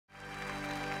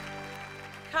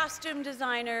Costume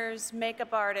designers,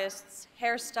 makeup artists,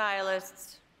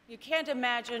 hairstylists, you can't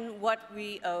imagine what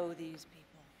we owe these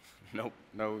people. Nope,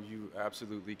 no, you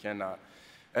absolutely cannot.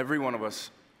 Every one of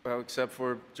us, well, except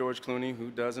for George Clooney, who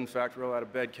does in fact roll out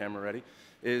of bed camera ready,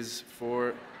 is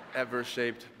forever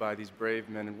shaped by these brave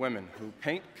men and women who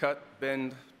paint, cut,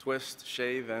 bend, twist,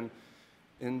 shave, and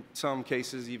in some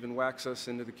cases even wax us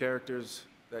into the characters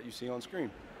that you see on screen.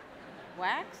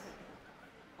 Wax?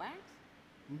 Wax?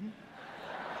 Mm-hmm.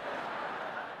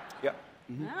 Yeah.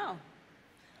 Mm-hmm. Oh.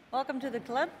 Welcome to the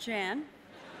club, Jan.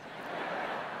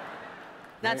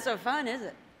 Not so fun, is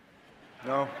it?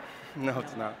 No, no,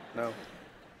 it's not, no.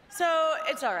 So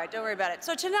it's all right, don't worry about it.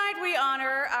 So tonight we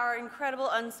honor our incredible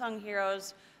unsung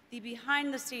heroes, the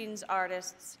behind-the-scenes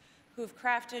artists who've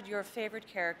crafted your favorite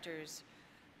characters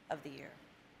of the year.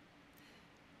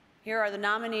 Here are the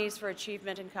nominees for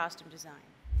Achievement in Costume Design.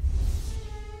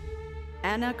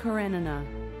 Anna Karenina,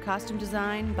 costume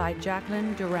design by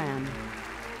Jacqueline Durran.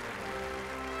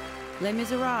 Les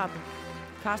Miserables,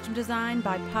 costume design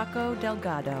by Paco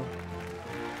Delgado.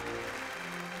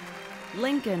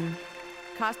 Lincoln,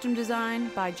 costume design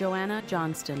by Joanna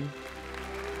Johnston.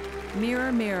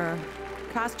 Mirror, Mirror,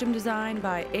 costume design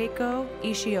by Eiko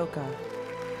Ishioka.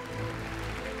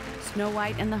 Snow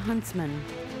White and the Huntsman,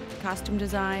 costume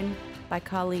design by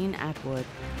Colleen Atwood.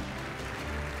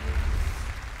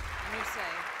 You say.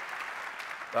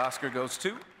 The Oscar goes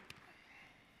to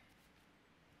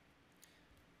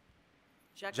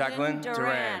Jacqueline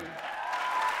Durran.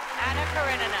 Anna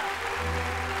Karenina.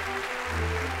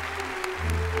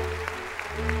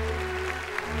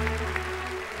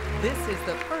 This is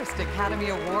the first Academy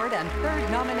Award and third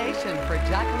nomination for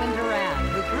Jacqueline Durran,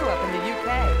 who grew up in the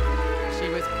UK. She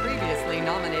was previously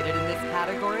nominated in this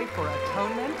category for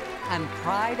Atonement and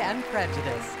Pride and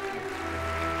Prejudice.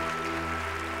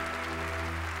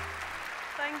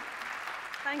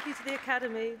 Thank you to the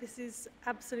Academy. This is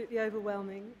absolutely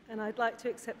overwhelming, and I'd like to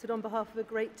accept it on behalf of a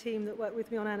great team that worked with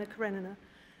me on Anna Karenina,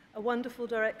 a wonderful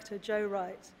director, Joe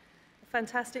Wright,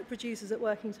 fantastic producers at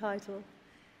Working Title,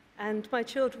 and my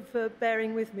children for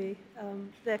bearing with me.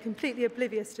 They're completely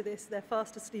oblivious to this. They're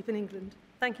fast asleep in England.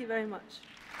 Thank you very much.